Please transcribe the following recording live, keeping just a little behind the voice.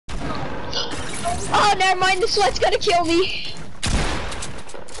Oh, never mind. The sweat's gonna kill me.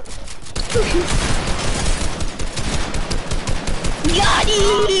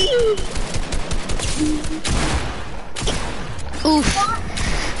 Yachty! Oof.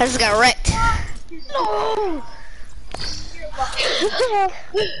 I just got wrecked. No!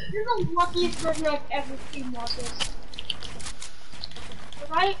 You're the luckiest person I've ever seen, Marcus.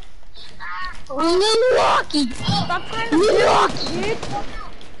 Right? Milwaukee! Stop trying to Milwaukee! dude.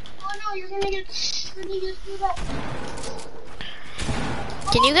 Oh no, you're gonna get through that.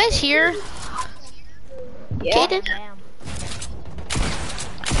 Can you guys hear Yeah. Kaden?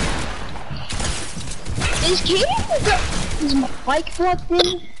 Is Kaden is my mic plugged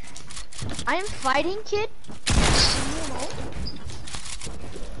in? I am fighting, kid.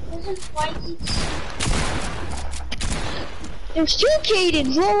 Isn't fighting. There's two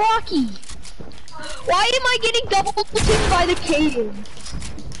Kadens, Milwaukee. Why am I getting double teamed by the Kaden?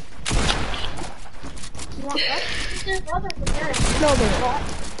 You want that? There's others in there. No, they're not.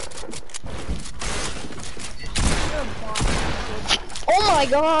 You're a bot. Oh my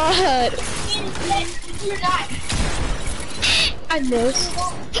god! You're not. I missed.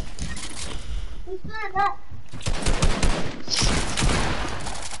 Who's gonna die?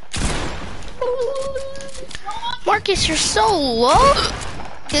 Marcus, you're so low.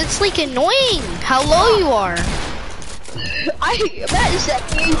 It's like annoying how low you are. I'm at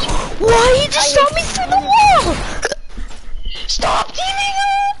 70. Why you just shot me through the wall? Stop teaming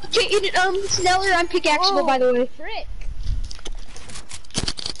up! Kaden, Sneller, I'm pickaxeable, by the way. Frick.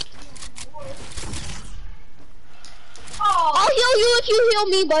 Oh, I'll heal you if you heal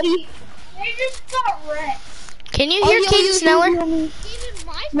me, buddy. they just got wrecked. Can you I'll hear heal you Kaden if you Sneller? heal me. Even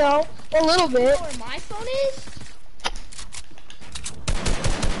my No, a little bit. where my phone is?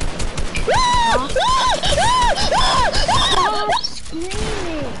 Stop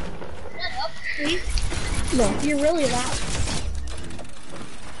screaming. Shut up, please. No. You're really loud.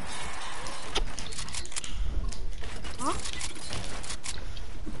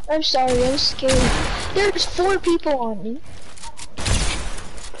 I'm sorry, I'm scared. There's 4 people on me.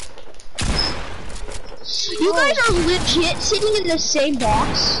 You guys are legit sitting in the same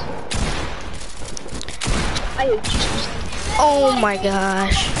box. I hate you. Oh my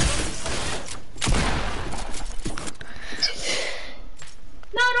gosh.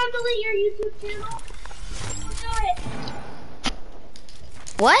 No, don't delete your YouTube channel. Don't do it.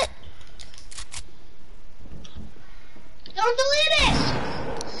 What? Don't delete it.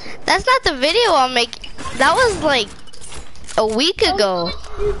 That's not the video I'm making. That was like a week ago.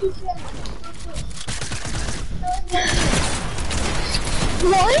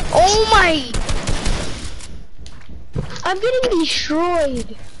 What? Oh my. I'm getting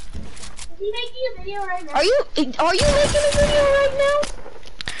destroyed. Is he making a video right now? Are you making a video right now?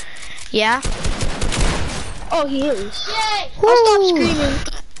 Yeah. Oh, he is. Yay! I'll stop Woo. screaming.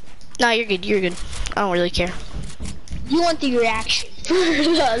 No, you're good. You're good. I don't really care. You want the reaction?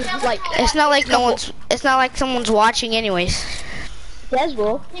 Like, It's not like no one's. It's not like someone's watching, anyways. Des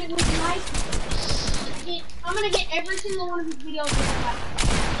will. It was nice. I'm gonna get every single one of his videos.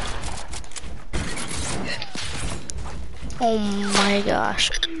 Oh my gosh.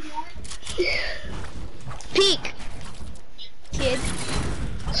 Peek. Kid,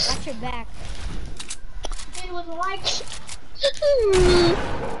 watch your back. It was like.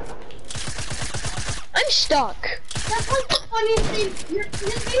 I'm stuck. That's like the funniest thing.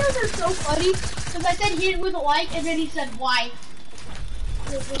 His videos are so funny because I said hit with a like and then he said why.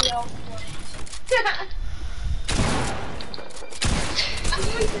 His video. I'm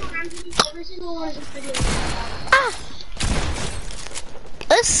going to remember every single one of his videos. Ah.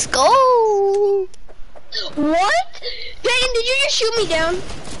 Let's go. What? Peyton, did you just shoot me down?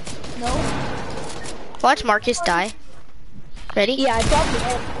 No. Watch Marcus die. Ready? Yeah, I probably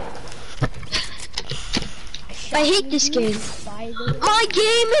am. I hate this game. My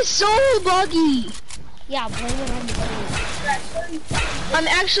game is so buggy. Yeah, blame it on the game. I'm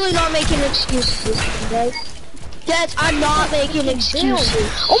actually not making excuses this time, guys. Guys, I'm not making excuses.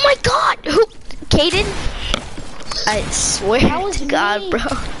 Oh my God. Who? Kaden? I swear to God, me. bro.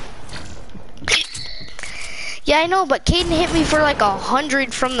 Yeah, I know, but Kaden hit me for like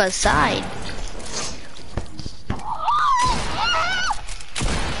 100 from the side.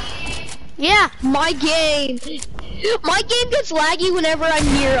 Yeah. My game gets laggy whenever I'm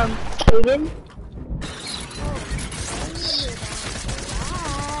near him. Kaden.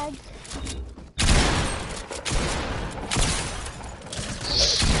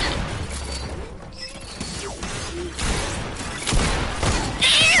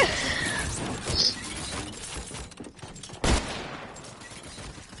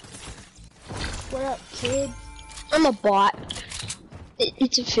 What up, kid? I'm a bot.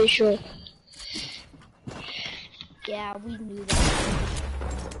 It's official. Yeah, we knew that.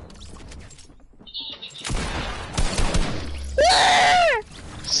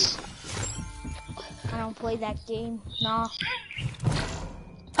 I don't play that game. Nah.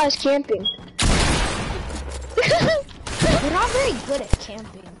 I was camping. You're not very good at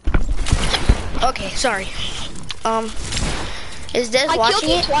camping. Okay, sorry. Is Des I watching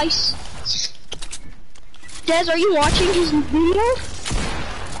killed you it? twice. Des, are you watching his video?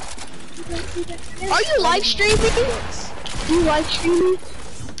 Are you live streaming? You live streaming?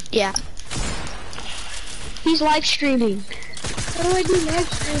 Yeah. He's live streaming. How do I do live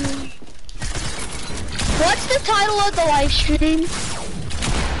streaming? What's the title of the live stream?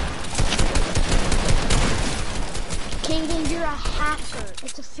 Kaden, you're a hacker.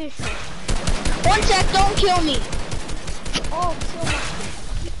 It's official. 1 sec, don't kill me. Oh, kill my.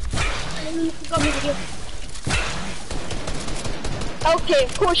 Okay,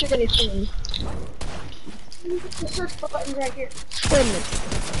 of course you're gonna kill me. The search button's right here. Wait a minute.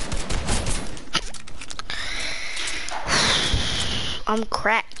 I'm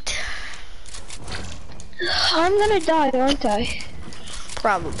cracked. I'm gonna die, aren't I?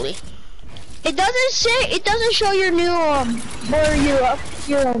 Probably. It doesn't show your new, or your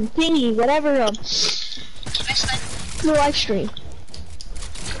thingy, whatever, your live stream.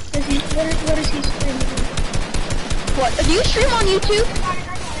 What is he streaming? What, do you stream on YouTube?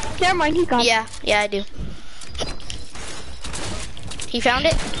 Never mind, he got it. Yeah, I do. He found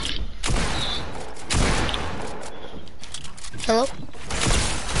it? Hello?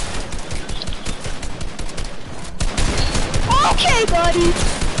 Okay, buddy.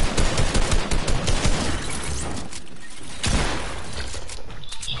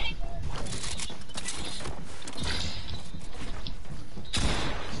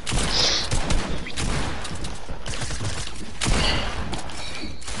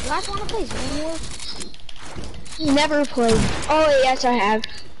 You guys want to play Zone Wars? Never played. Oh, yes, I have.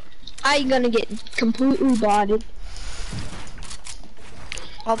 I'm gonna get completely botted.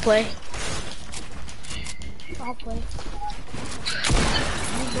 I'll play. I'll play.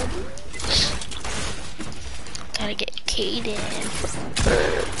 Gotta get Kaden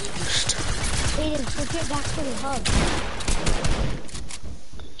first. Kaden, so get back to the hub.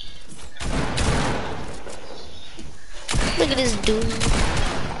 Look at this dude.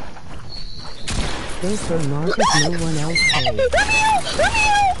 This remark is no one else paid.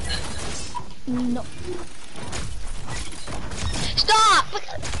 No. Stop!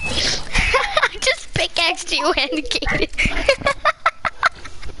 I just pickaxed you and Kaden.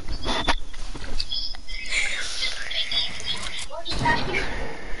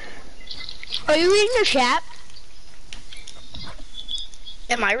 Are you reading the chat?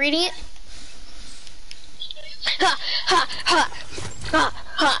 Am I reading it? Ha, ha, ha, ha,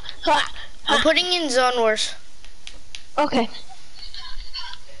 ha, ha. I'm putting in Zone Wars. Okay.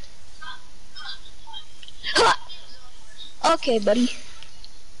 Ha. Okay, buddy.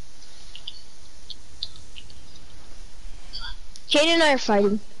 Kaden and I are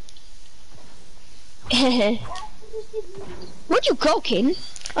fighting. Where'd you go, Kaden?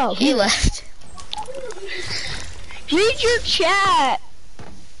 Oh, He left. read your chat.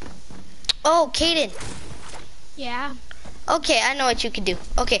 Oh, Kaden. Yeah. Okay, I know what you can do.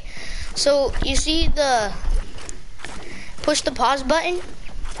 Okay, so you see the push the pause button,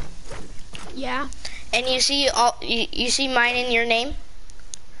 Yeah. and you see all you see mine in your name,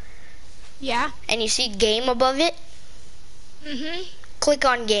 Yeah. and you see game above it. Mhm. Click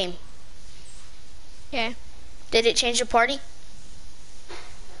on game. Okay. Did it change the party?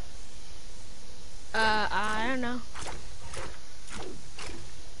 I don't know.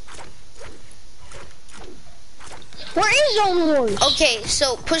 Where is Zone Wars? Okay,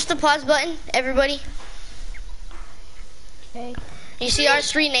 so push the pause button, everybody. Okay. You see our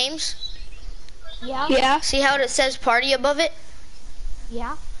 3 names? Yeah. Yeah. See how it says party above it?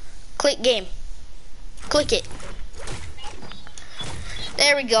 Yeah. Click game. Click it.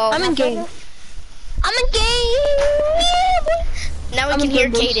 There we go. I'm in game. I'm in game. Now we I'm can in hear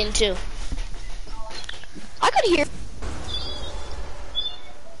game, boys. Kaden too. I could hear.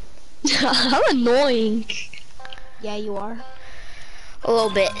 I'm annoying. Yeah, you are. A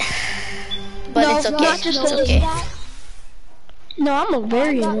little bit. But No, it's not okay. just It's a little okay. No, I'm a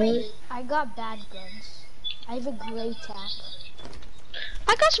very annoying. I got bad guns. I have a gray tack.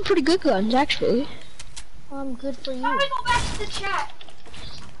 I got some pretty good guns, actually. Good for you. How do I go back to the chat?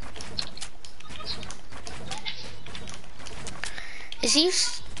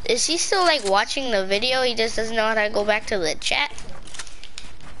 Is he still like watching the video? He just doesn't know how to go back to the chat.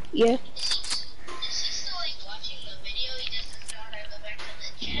 Yeah.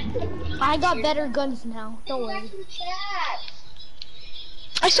 I got better guns now. Don't worry.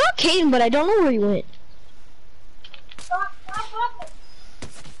 I saw Caden, but I don't know where he went.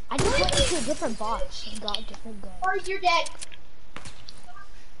 I just went into a different box and got different guns. Or you're dead.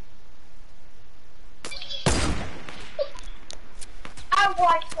 I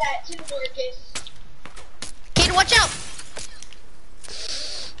watched that too, Marcus. Kid, watch out!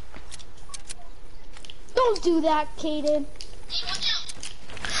 Don't do that, Caden.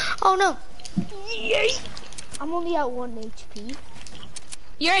 Oh no. I'm only at 1 HP.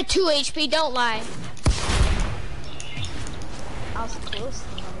 You're at 2 HP, don't lie. I was close to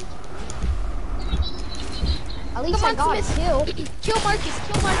 1 HP. At least Come I on, got a kill. Kill Marcus,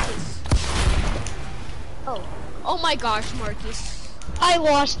 kill Marcus. Oh. Oh my gosh, Marcus. I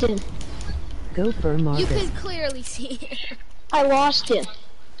lost him. Go for You Marcus. can clearly see it. I lost him.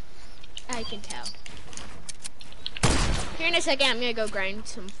 I can tell. Here in a second, I'm gonna go grind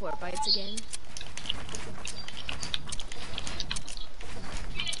some Fortnite again.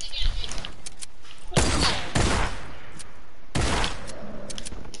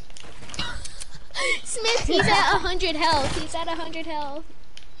 Smith, he's at 100 health. He's at 100 health.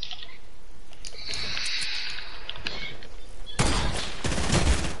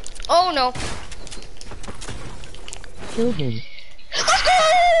 Oh no. Kill him.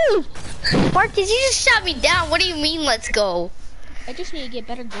 Marcus, you just shot me down. What do you mean, let's go? I just need to get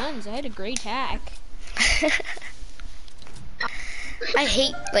better guns. I had a great attack. I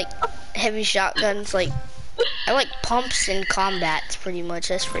hate, like, heavy shotguns. Like, I like pumps and combats, pretty much.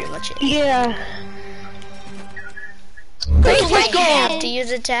 That's pretty much it. Yeah. Like, Let's I go. have to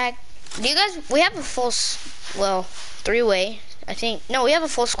use attack. Do you guys, we have a full, well, 3-way, I think. No, we have a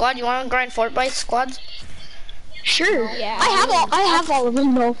full squad. You want to grind Fortnite squads? Sure. Yeah, I have all of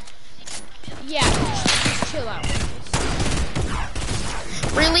them though. Yeah, just chill out.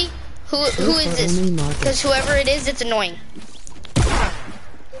 Really? Who is this? Only Marcus. Because whoever it is, it's annoying.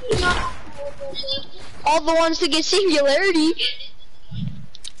 All the ones that get singularity.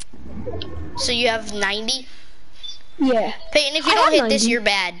 So you have 90? Yeah. Peyton, if you I don't have hit this, 90. you're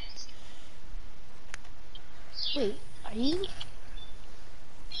bad. Wait, are you?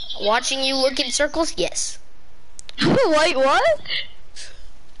 Watching you look in circles? Yes. Wait, what?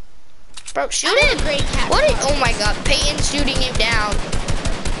 Bro, shoot I had him! a great cat. What? Oh my god, Peyton's shooting him down.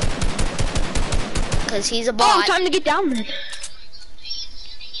 Because he's a Oh, bot. time to get down there.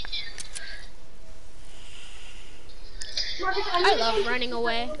 I love running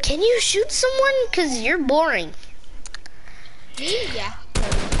away. Can you shoot someone? Because you're boring. Me? Yeah.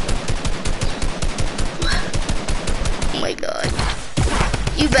 Oh my god.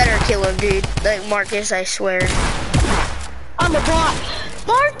 You better kill him, dude. Like, Marcus, I swear. I'm a bot.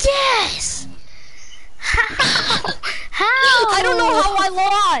 Marcus! How? How? I don't know how I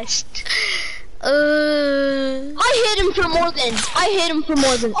lost. I hit him for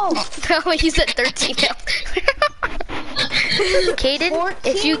more than. Oh, no, he's at 13 now. Caden,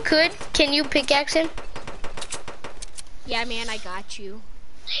 if you could, can you pickaxe him? Yeah, man, I got you.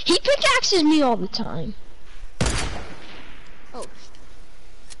 He pickaxes me all the time. Oh,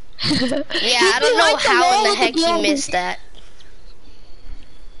 Yeah, I don't know how in the heck he missed that.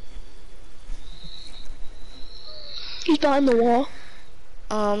 He's behind the wall.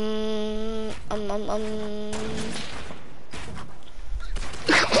 Oh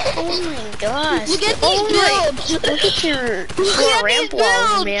my gosh. Look at Oh these my, builds. look at your at ramp these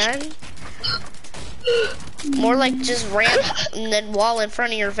walls, builds. man. More like just ramp and then wall in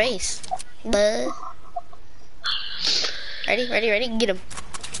front of your face. Buh. Ready? Get him. Get him,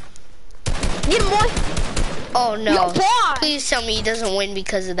 boy. Oh no. Yo, boy. Please tell me he doesn't win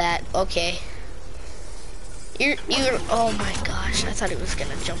because of that. Okay. You're, oh my gosh. I thought he was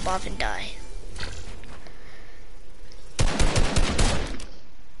gonna jump off and die.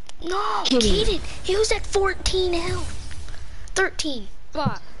 No, Kill me. Kaden, he was at 14 health. 13.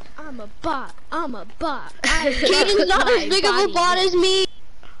 bot. I'm a bot. I'm a bot. Caden's not as big of a bot as me.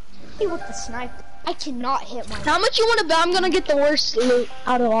 He with the sniper. I cannot hit my. How much you want to bet I'm gonna get the worst loot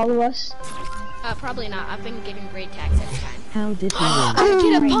out of all of us? Probably not. I've been getting great attacks every time. How did he win? I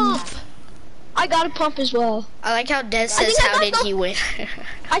Get a pump. I got a pump as well. I like how Des says, think I how got did the- he win?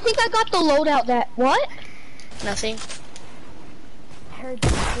 I think I got the loadout that. What? Nothing. I heard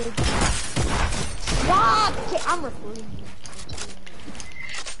this big. Stop! Okay, I'm reporting you.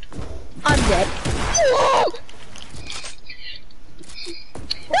 I'm dead.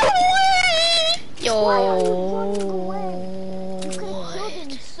 Yo. Why are you running away? You could have killed him.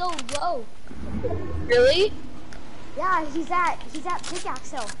 He's so low. Really? Yeah, he's at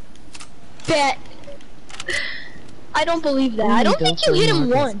pickaxe health. Bet. I don't believe that. I don't think you hit him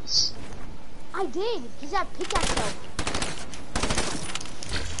once. I did. He's at pickaxe though.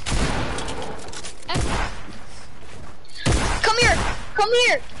 Come here! Come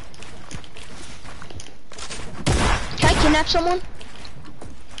here! Can I kidnap someone?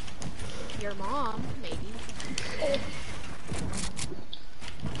 Your mom, maybe.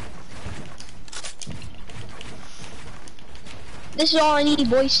 This is all I need,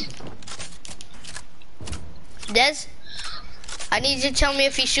 boys. Des, I need you to tell me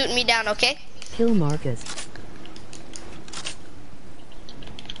if he's shooting me down, okay? Kill Marcus.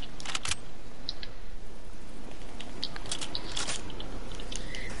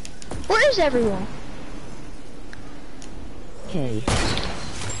 Where is everyone? K.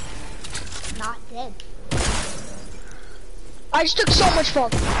 Not dead. I just took so much fun.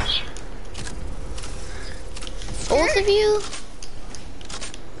 Both of you?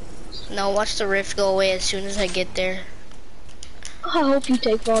 No, watch the rift go away as soon as I get there. I hope you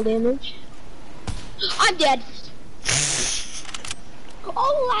take fall damage. I'm dead.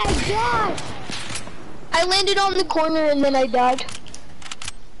 Oh my god! I landed on the corner and then I died.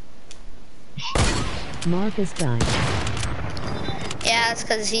 Marcus died. Yeah, it's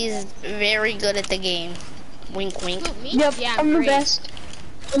because he's very good at the game. Wink, wink. Who, me? Yep, Yeah, I'm the great. best.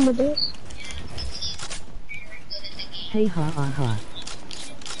 I'm the best. Hey ha ha ha.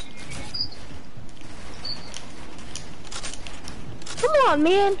 Come on,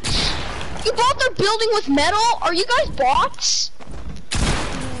 man. You both are building with metal? Are you guys bots?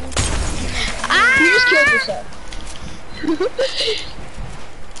 You just killed yourself.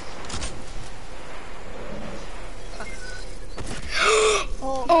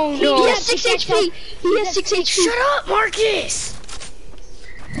 Oh He no. has 6 HP. He has 6 HP. Shut up, Marcus!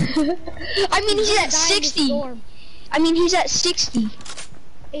 I mean, he's at 60. I mean, he's at 60.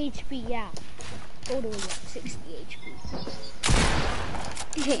 HP, yeah. Totally at 60 HP.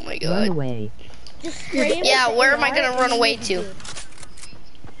 Oh my Run god. away. Just spray him Yeah, with where the am I gonna AR run and away he'll be to?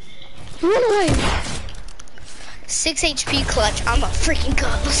 good. Run away. 6 HP clutch. I'm a freaking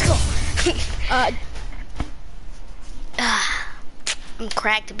god. Let's go. I'm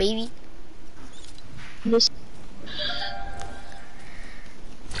cracked, baby. This.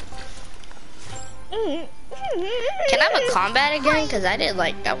 Can I have a combat again? Cause I did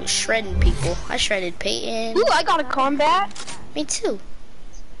like, I was shredding people. I shredded Peyton. Ooh, I got a combat. Me too.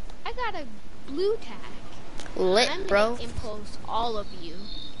 I got a blue tag. Lit, I'm bro. gonna impose all of you.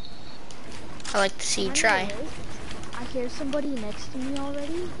 I like to see you try. I hear somebody next to me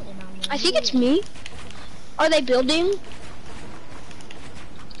already, and I'm I think it's me. Are they building?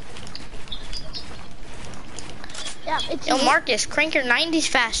 Yeah, it's Yo, me. Marcus, crank your 90s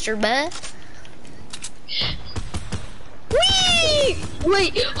faster, bud. Whee!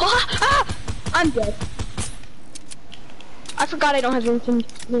 Wait. I'm dead. I forgot I don't have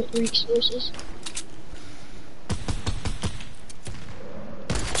infinite resources.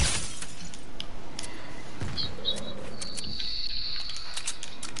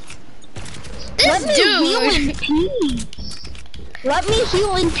 Let me heal in peace. Let me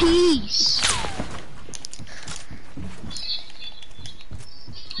heal in peace.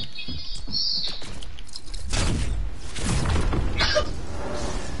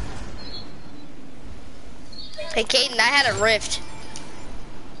 Hey, Caden, I had a rift.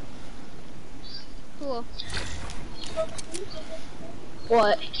 Cool.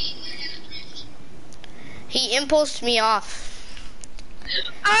 What? He impulsed me off.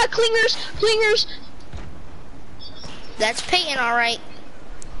 Ah, clingers, clingers. That's Peyton, alright.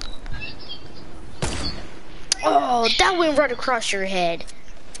 Oh, that went right across your head.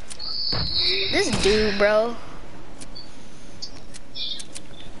 This dude, bro.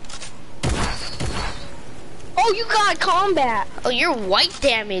 Oh, you got combat. Oh, you're white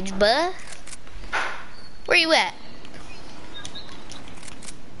damage, buh. Where you at?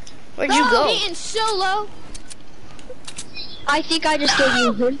 Where'd you go? Peyton solo. I think I just gave you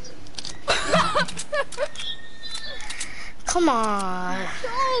a hint. Come on. So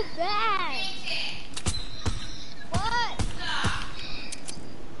bad. What?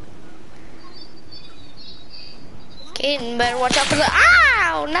 Caden, better watch out for the.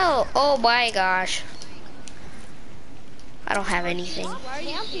 Ow! No! Oh my gosh. I don't have anything. Why are you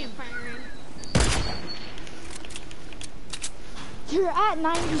campfiring? You're at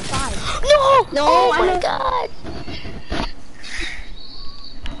 95. No! No, Oh I'm my not- god.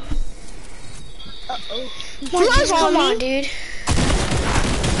 Marcus, come on, dude.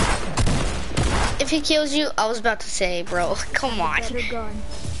 If he kills you, I was about to say, bro, come on. Better gun.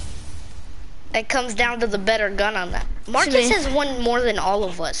 It comes down to the better gun on that. Marcus has won more than all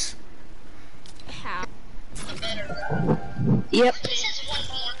of us. How? Yep.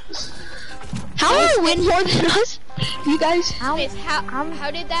 How are you win more than us? You guys? Miss,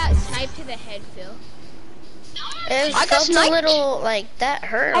 how did that snipe to the head feel? It I got felt a sniped. little like that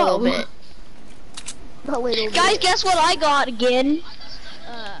hurt a Oh. little bit. A little Guys, bit. guess what I got again?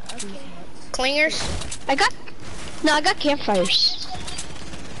 Okay. Clingers. I got campfires.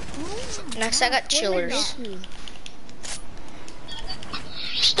 Next I got chillers.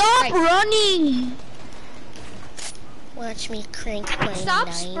 Stop running! Watch me crank my Stop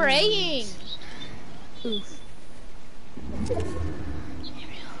nine. spraying.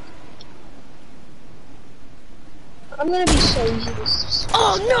 I'm gonna be so easy to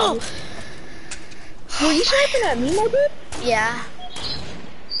Oh no! Were you sniping at me, my dude? Yeah.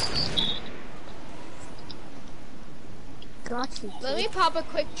 Got you. Let me pop a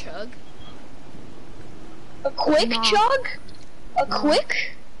quick chug. A quick chug? A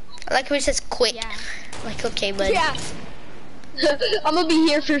quick? I like when it says quick. Yeah. Like, okay, bud. Yeah. I'm gonna be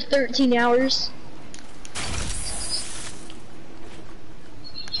here for 13 hours.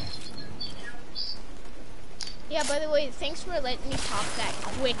 Yeah, by the way, thanks for letting me pop that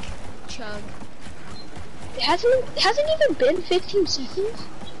quick chug. It hasn't even been 15 seconds?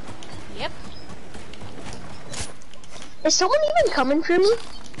 Yep. Is someone even coming for me?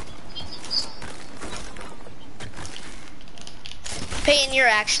 Peyton, you're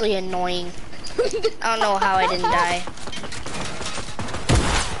actually annoying. I don't know how I didn't die.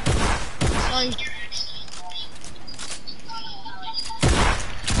 Sorry.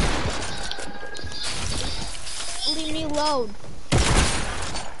 Leave me alone.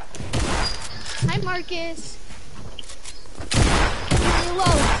 Hi, Marcus. Leave me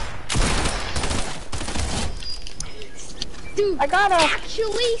alone. Dude, I gotta.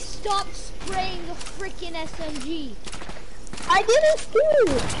 actually stop spraying the freaking SMG. I didn't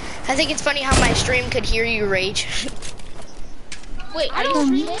do. I think it's funny how my stream could hear you rage. Wait, I are you don't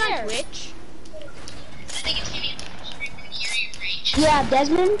streaming care. on Twitch? Yeah,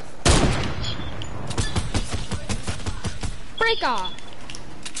 Desmond. Break off.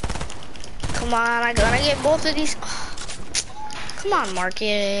 Come on, I gotta get both of these. Come on,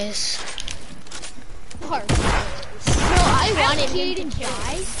 Marcus. Marcus. No, I wanted him to kill.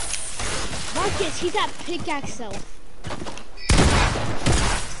 die. Marcus, he's at pickaxe self.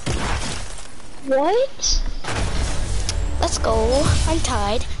 What? Let's go. I'm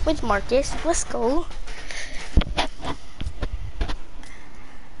tied with Marcus. Let's go.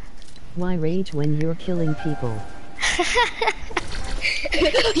 Why rage when you're killing people?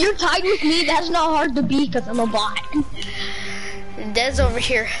 You're tied with me. That's not hard to beat because I'm a bot. Des over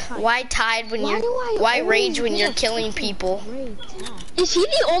here. Why tied when why rage when you're killing people? Is he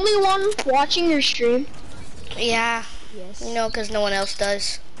the only one watching your stream? Yeah, Yes. you know, because no one else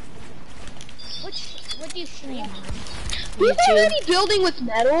does. What do you stream? He's already building with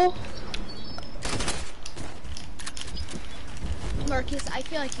metal. Marcus, I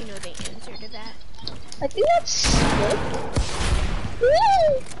feel like you know the answer to that. I think that's sick.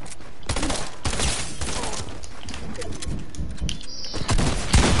 Woo!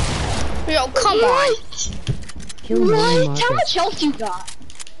 Yo, come on. Kill me, What? How Marcus. much health you got?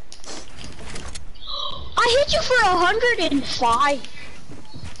 I hit you for 105.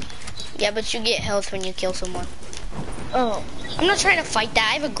 Yeah, but you get health when you kill someone. Oh. I'm not trying to fight that.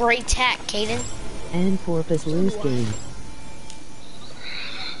 I have a great tack, Caden. And porpoise lose game.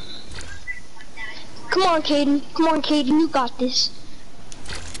 Come on, Caden. Come on, Caden. You got this.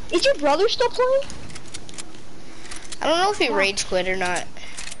 Is your brother still playing? I don't know if he rage quit or not.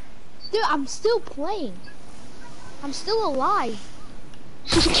 Dude, I'm still playing. I'm still alive.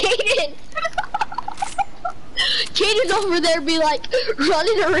 Caden. Caden over there be like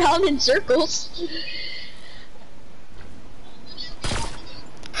running around in circles.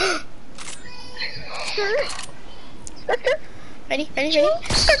 Ready?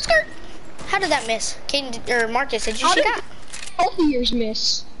 Skirt, skirt. How did that miss? Caden, or Marcus, did you How shoot did that? both of yours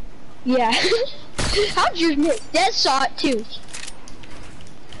miss? Yeah. How'd yours miss? Des saw it too.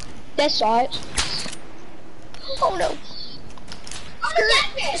 Des saw it. Oh no.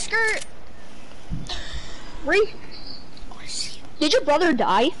 Skirt. Skirt. Did your brother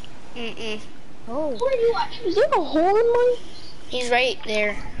die? Mm-mm. Oh. Where are you at? Is there a hole in my? He's right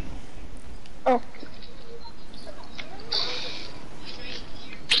there. Oh.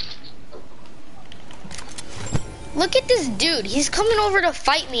 Look at this dude. He's coming over to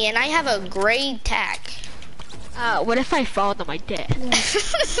fight me, and I have a gray tack. What if I fall on my dead?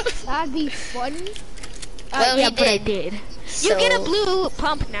 That'd be fun. Well, yeah, he but I did. did. So, You get a blue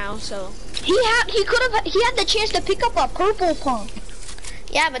pump now, so. He had the chance to pick up a purple pump.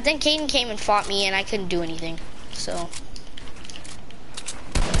 yeah, but then Caden came and fought me, and I couldn't do anything. So,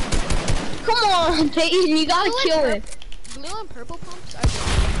 Come Come on, Peyton, you gotta kill him. Blue and purple pumps are the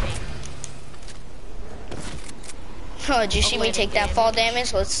same thing. Oh, did you see me take that fall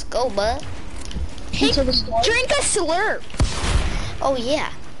damage? Let's go, bud. Hey, drink a slurp. Oh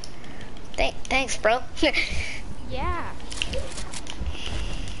yeah. Thanks, bro. Yeah.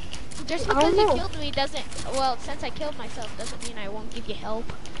 Just because you killed me doesn't, well, since I killed myself doesn't mean I won't give you help.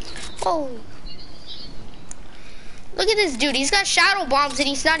 Oh. Look at this dude. He's got shadow bombs and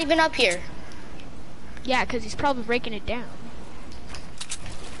he's not even up here. Yeah, because he's probably breaking it down.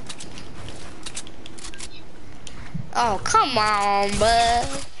 Oh, come on, bud.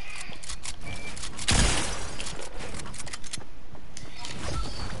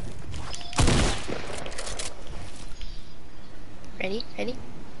 Ready? Ready?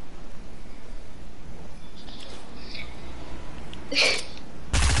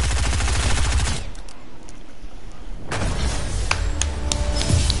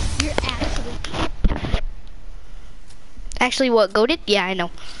 You're Actually, what, goated? Yeah, I know.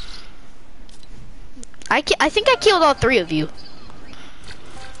 I think I killed all three of you.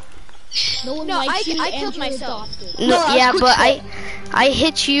 No one No, likes you I and killed you're myself. adopted. No, that's yeah, quick but shot. I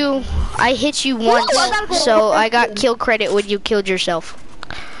hit you once, so I got kill credit when you killed yourself.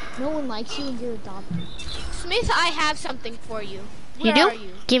 No one likes you and you're adopted. Smith, I have something for you. You Where do? are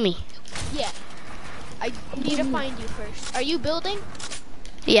you? Gimme. Yeah. I need to find you first. Are you building?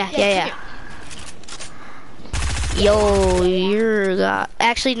 Yeah. Yo,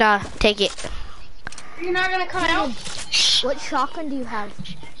 actually, nah, take it. You're not gonna come out? What shotgun do you have?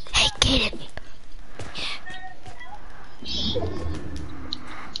 Hey, get it.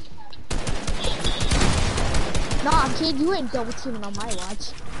 Nah, kid, you ain't double teaming on my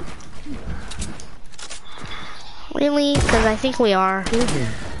watch. Really? Because I think we are.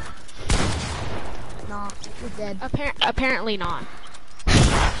 Nah, you're dead. Apparently not.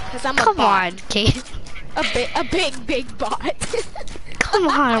 Cause I'm a Come bot. on, kid. A big bot. Come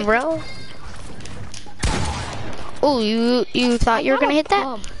on, bro. Oh, you thought you were gonna hit that?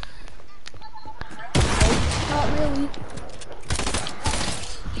 Not really.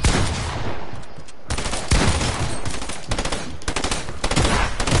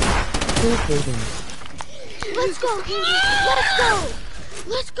 Let's go, Katie. Let's go.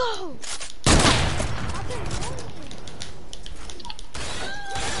 Let's go.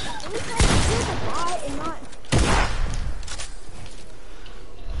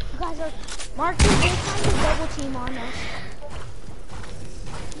 You guys are... Marcus, they're trying to double team on us.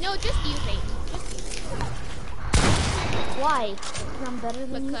 No, just you, Peyton. Just you. Why? Because I'm better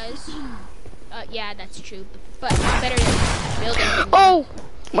than you? Because, yeah, that's true. But I'm better at building than you. Oh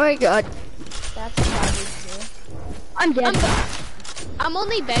my god. That's probably true. I'm dead. I'm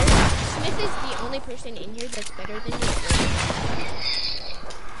only better. Smith is the only person in here that's better than you.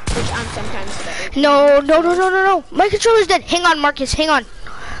 Which I'm sometimes better. No. My controller's dead. Hang on, Marcus. Hang on.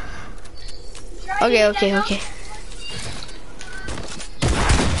 Okay.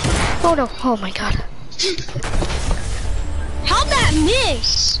 Oh no. Oh my god. How'd that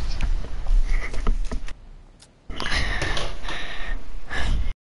miss?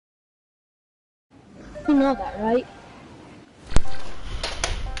 You know that, right?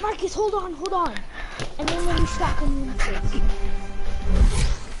 Marcus, hold on. And then when we stop them, you face.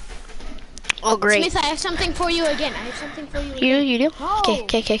 Oh great. Smith, I have something for you again. You do? No.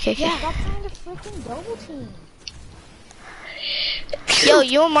 Okay. Yeah, stop trying to freaking double team. Yo,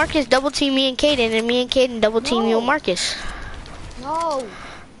 you and Marcus double team me and Caden, and me and Caden double team you and Marcus. No.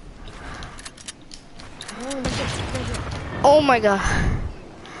 Oh my god.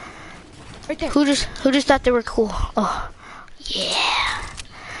 Right there. Who just thought they were cool? Oh, yeah.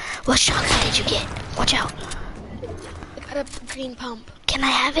 What shotgun did you get? Watch out. I got a green pump. Can I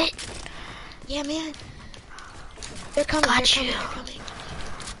have it? Yeah, man. They're coming. Got They're you. coming.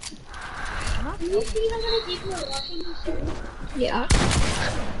 You see how many people are watching this show? Yeah.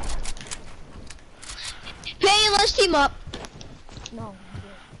 Hey, let's team up. No.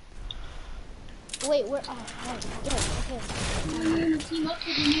 Wait, we're... Oh, right. Good, okay. You're gonna team up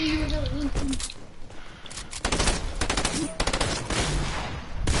because you knew you were gonna win.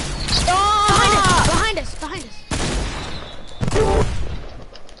 Stop! Behind us.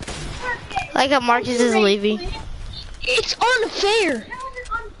 Like how Marcus is leaving. It's unfair.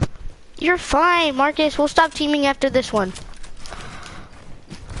 You're fine, Marcus. We'll stop teaming after this one.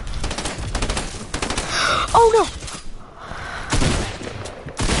 Oh no!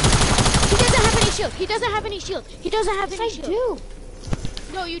 He doesn't have any shield. I do.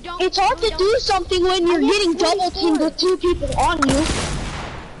 No, you don't. It's hard to do something when you're getting double teamed with two people on you.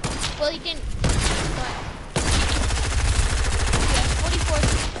 Well, he didn't. But... Yeah, 44.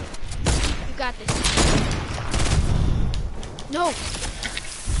 got this. No.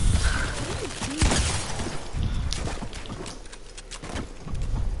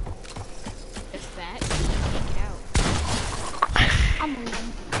 Just that. Take it out. I'm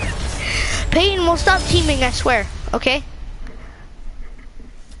leaving. Peyton, we'll stop teaming, I swear. Okay?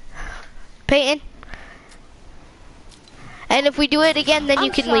 Peyton? And if we do it again, then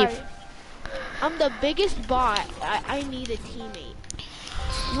you can leave. I'm the biggest bot. I need a teammate.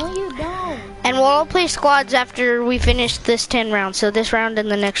 No, you don't. And we'll all play squads after we finish this 10 rounds. So this round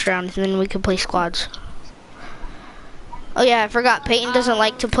and the next round, and then we can play squads. Oh yeah, I forgot. Peyton doesn't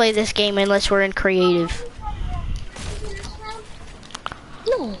like to play this game unless we're in creative.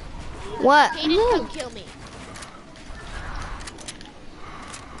 No. What? Peyton, come kill me.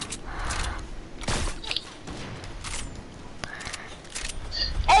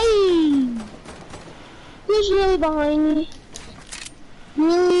 Hey! Who's really behind me?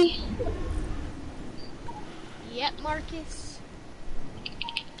 Really? Yep, Marcus.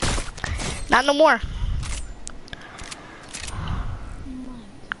 Not no more.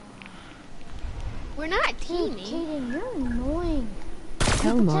 We're not teaming. Kaden, you're annoying.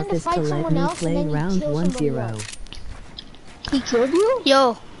 Tell pretend to Marcus fight to let someone me else and play then you round kill somebody 1-0. else. He killed you?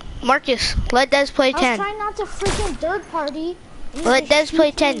 Yo, Marcus, let Des play I was 10. trying not to freaking third party. and Let just Des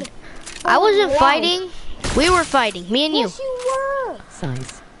play shoot me in 10. the- I wasn't Oh, wow. fighting. We were fighting, me and you. Yes, you were.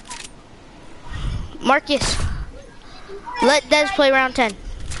 Size. Marcus, let Des play round 10.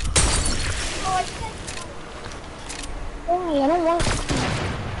 Why? I don't want.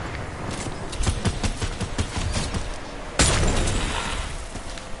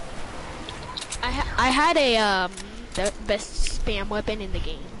 I had a the best spam weapon in the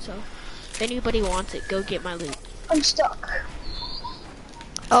game. So if anybody wants it, go get my loot. I'm stuck.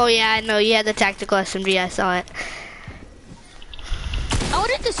 Oh yeah, I know, you had the tactical SMG, I saw it. I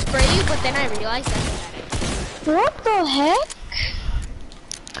wanted to spray you, but then I realized I had it. What the heck?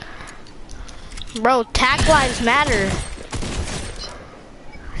 Bro, tac lives matter.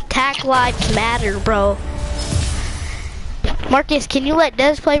 Tac lives matter, bro. Marcus, can you let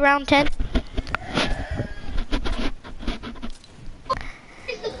Des play round 10?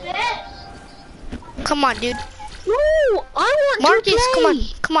 Come on, dude. No, I want Marcus, to play. come on.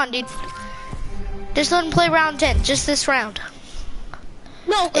 Come on, dude. Just let him play round 10, just this round.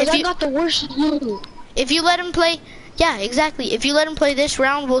 No, because If I you- got the worst loot. If you let him play, yeah, exactly. If you let him play this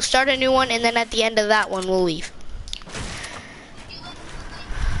round, we'll start a new one, and then at the end of that one, we'll leave.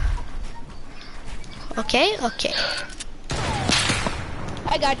 Okay, okay.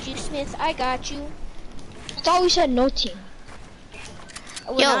 I got you, Smith. I got you. I thought we said no team.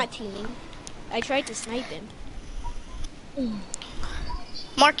 We're Yo. not teaming. I tried to snipe him.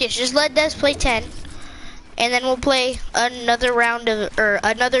 Marcus, just let Des play 10, and then we'll play another round of, or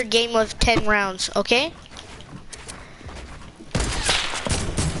another game of 10 rounds, okay?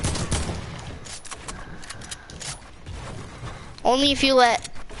 Only if you let.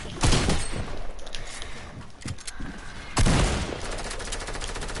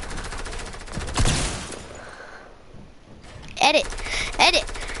 Edit, edit,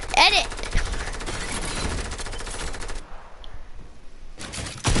 edit.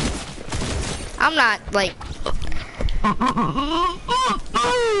 I'm not like.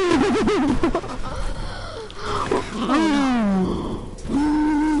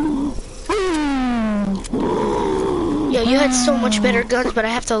 Yo, you had so much better guns, but I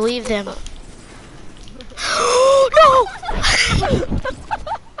have to leave them. No!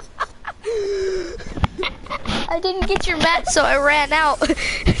 I didn't get your mat, so I ran out.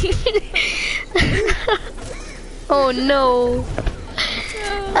 Oh no.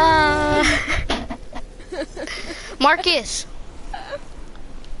 Marcus.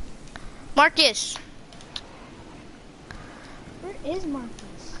 Marcus. Where is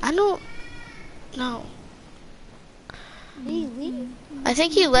Marcus? I don't know. Leave. I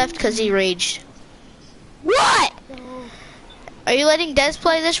think he left because he raged. What? No. Are you letting Des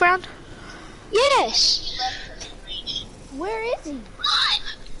play this round? Yes. Where is he?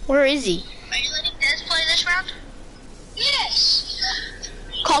 Where is he? Are you letting Des play this round? Yes.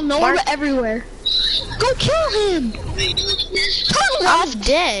 Call Nora Mark- everywhere. Go kill him. Are you letting Des Turn I'm left.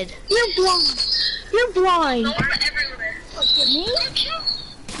 dead. You're blind. You're blind. Nora everywhere? Me?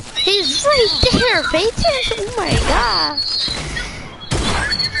 He's right there, Peyton. Oh my god.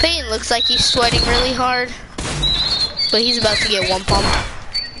 Peyton looks like he's sweating really hard. But he's about to get one pump.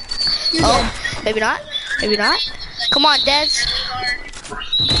 Oh, maybe not. Maybe not. Come on, Des.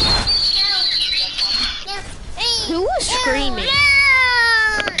 Who was screaming?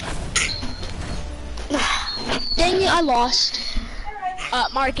 Dang it, I lost.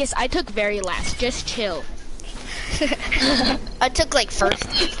 Marcus, I took very last. Just chill. I took like first.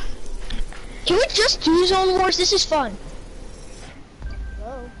 Can we just do Zone Wars? This is fun.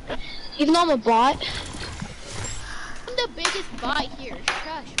 Even though I'm a bot. I'm the biggest bot here.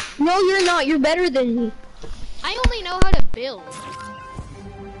 Shush. No, you're not. You're better than me. I only know how to build.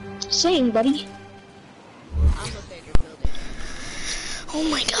 Same, buddy. I'm a bigger builder. Oh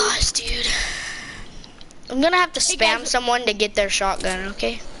my gosh, dude. I'm gonna have to spam someone to get their shotgun,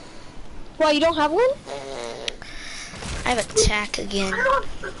 okay? Why, you don't have one? I have attack again.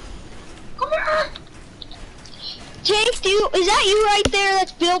 Tank, is that you right there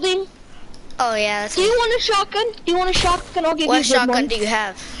that's building? Oh yeah, that's Do you want a shotgun? Do you want a shotgun? I'll give you What a good shotgun one. do you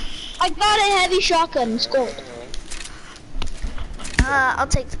have? I got a heavy shotgun. It's gold. I'll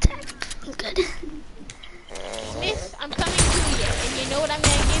take the attack. I'm good. Smith, I'm coming to you, and you know what I'm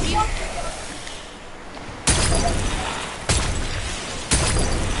gonna give you?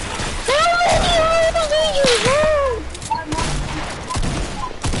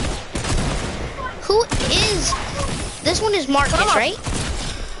 Who is? This one is Marcus, right?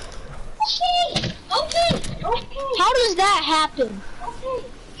 Okay. How does that happen?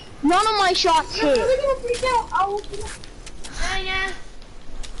 None of my shots hit.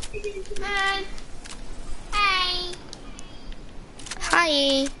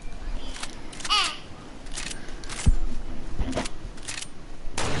 Hi.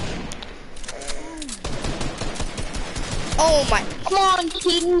 Oh my. Come on,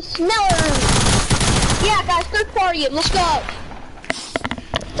 Keaton Sneller. Yeah, guys, third party it. Let's go.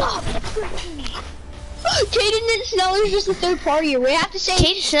 Caden and Sneller's just a third party. We have to say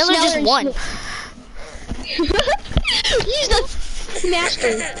Caden Sneller just and won. He's the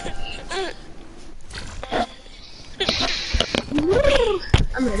master.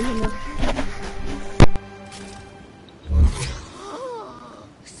 I'm ready.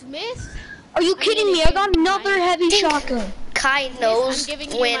 Smith? Are you kidding me? I got another heavy shotgun. Kai knows I'm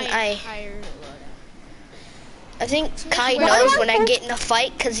giving you when my entire loadout. I think Kai knows when I get in a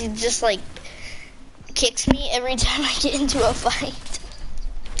fight because he just like kicks me every time I get into a fight.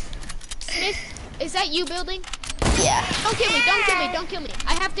 Smith, is that you building? Yeah. Don't kill me, don't kill me, don't kill me.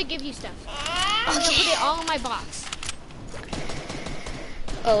 I have to give you stuff. I'm gonna put it all in my box.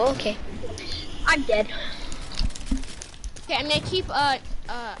 Oh, okay. I'm dead. Okay, I'm gonna keep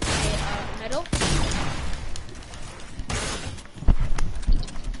metal.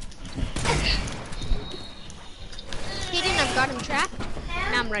 Hayden, I've got him trapped.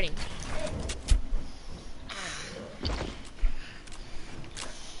 Now I'm running.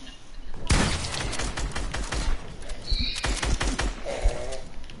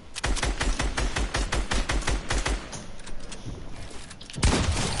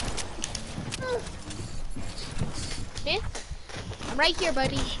 Smith, I'm right here,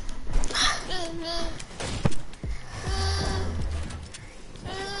 buddy.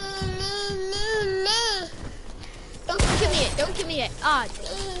 Don't kill me yet, don't kill me yet. Ah,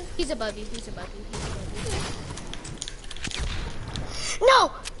 he's above you, he's above you, he's above you.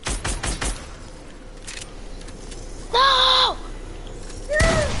 No! No!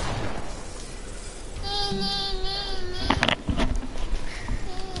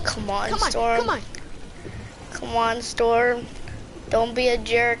 Come on, Storm. Come on. Come on, Storm. Don't be a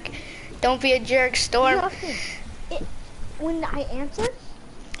jerk. Don't be a jerk, Storm. When I answer,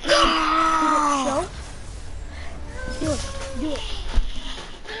 No! do it.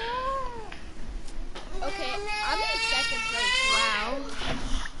 Okay, I'm in second place, wow.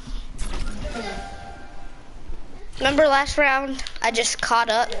 Remember last round? I just caught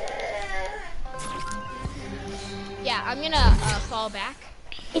up. Yeah, I'm gonna fall back.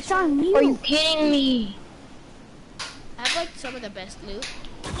 It's on you. Are you kidding me? I have like some of the best loot.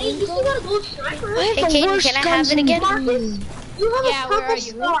 Hey, you still got a gold sniper? I have Hey, the Caden, worst can I have guns it in again? Marcus. You have Yeah, a where purple are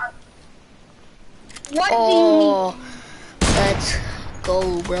you? star. What do Oh, let's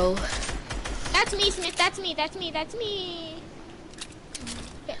go, bro. That's me, Smith, that's me, that's me, that's me.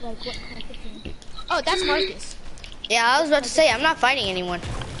 Like what type of thing? Oh, that's Marcus. Yeah, I was about to say, I'm not fighting anyone.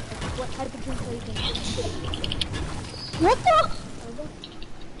 What type of drink are you thinking? you need? What the?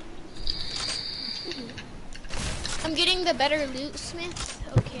 I'm getting the better loot, Smith.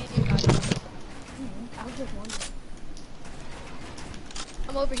 Okay, I got it. I was just wondering.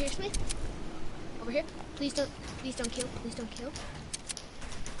 I'm over here, Smith. Over here. Please don't kill. Please don't kill.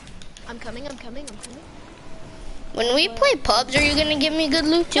 I'm coming. When we play pubs, are you gonna give me good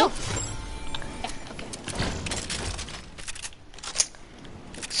loot too? Yeah, okay.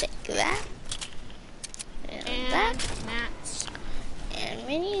 Take that. And And that. mats. And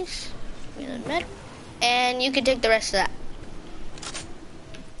minis. Metal. And you can take the rest of that.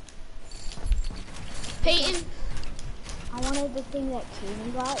 Peyton, I wanted the thing that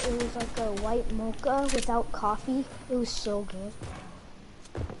Kaden got. It was like a white mocha without coffee. It was so good.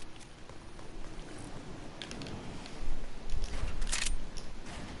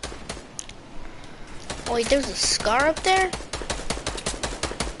 Oh wait, there's a scar up there?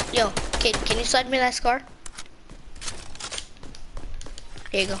 Yo, can you slide me that scar?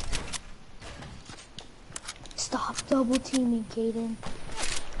 Here you go. Stop double teaming, Kaden.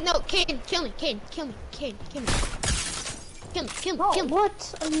 no, Caden, kill me, Caden, kill me, Caden, kill me. Kill me, kill me, No, kill me.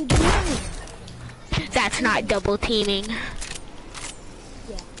 what are you doing? That's not double teaming.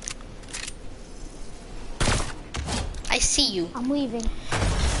 Yeah, I see you. I'm leaving.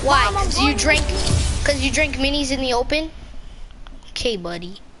 Why? Mom, I'm Cause you going. drink minis in the open? Okay,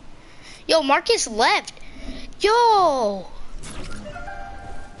 buddy. Yo, Marcus left. Yo!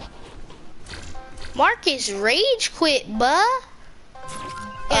 Marcus rage quit, buh.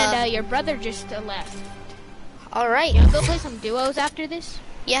 And your brother just left. Alright. You wanna go play some duos after this?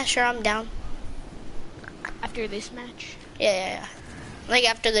 Yeah, sure, I'm down. After this match? Yeah. Like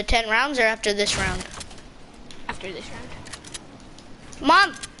after the 10 rounds or after this round? After this round.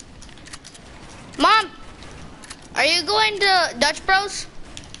 Mom! Mom! Are you going to Dutch Bros?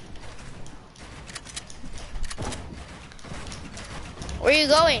 Where are you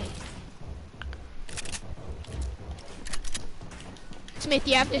going? Smith,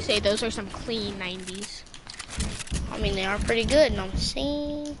 you have to say those are some clean 90s. I mean, they are pretty good, know what I'm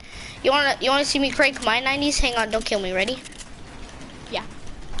saying? You wanna see me crank my 90s? Hang on, don't kill me, ready? Yeah.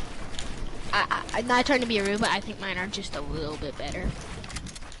 I'm not trying to be rude, but I think mine are just a little bit better.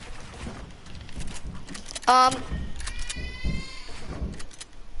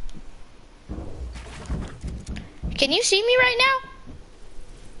 Can you see me right now?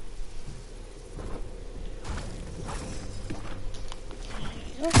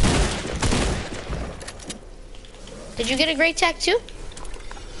 Did you get a great tag too?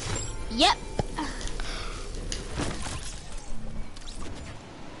 Yep.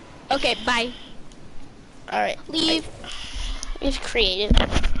 Okay, bye. Alright. Leave. It's creative.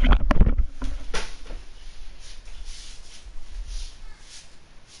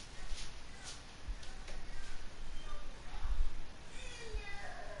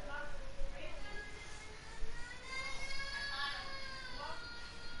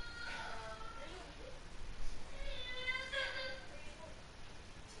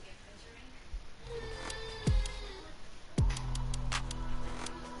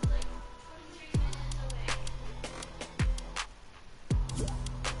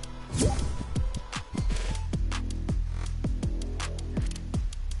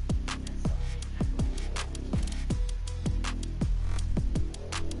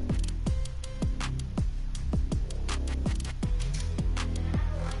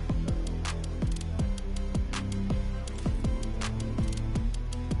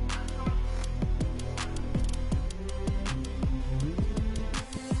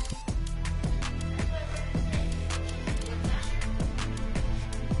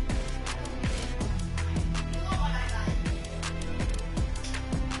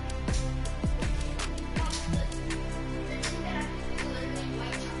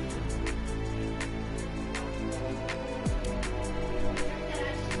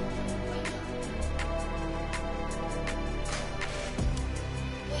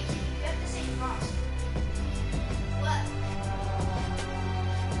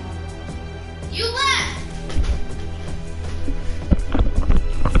 You left!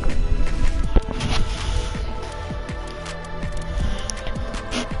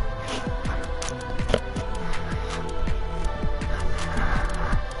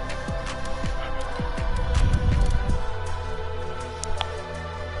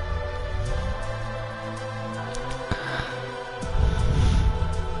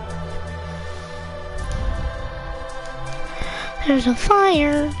 There's a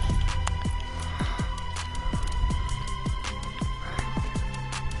fire.